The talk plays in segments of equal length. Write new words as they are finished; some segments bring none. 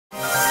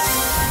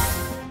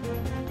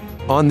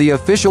On the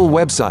official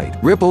website,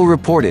 Ripple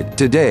reported,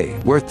 "Today,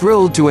 we're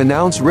thrilled to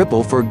announce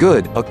Ripple for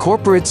Good, a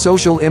corporate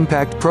social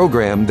impact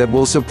program that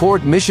will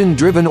support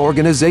mission-driven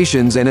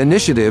organizations and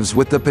initiatives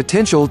with the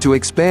potential to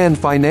expand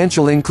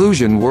financial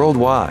inclusion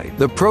worldwide.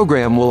 The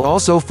program will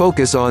also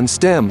focus on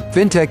STEM,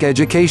 FinTech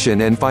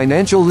education and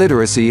financial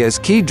literacy as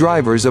key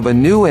drivers of a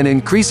new and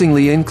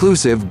increasingly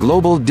inclusive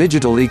global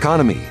digital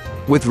economy."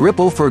 With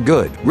Ripple for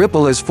Good,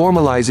 Ripple is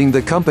formalizing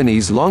the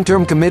company's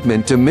long-term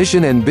commitment to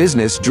mission and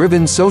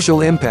business-driven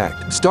social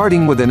impact,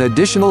 starting with an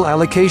additional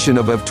allocation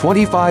of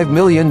 $25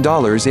 million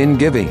in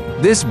giving.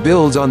 This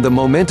builds on the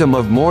momentum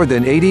of more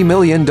than $80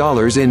 million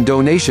in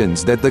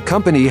donations that the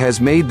company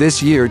has made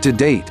this year to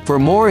date. For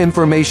more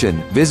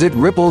information, visit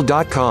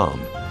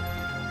ripple.com.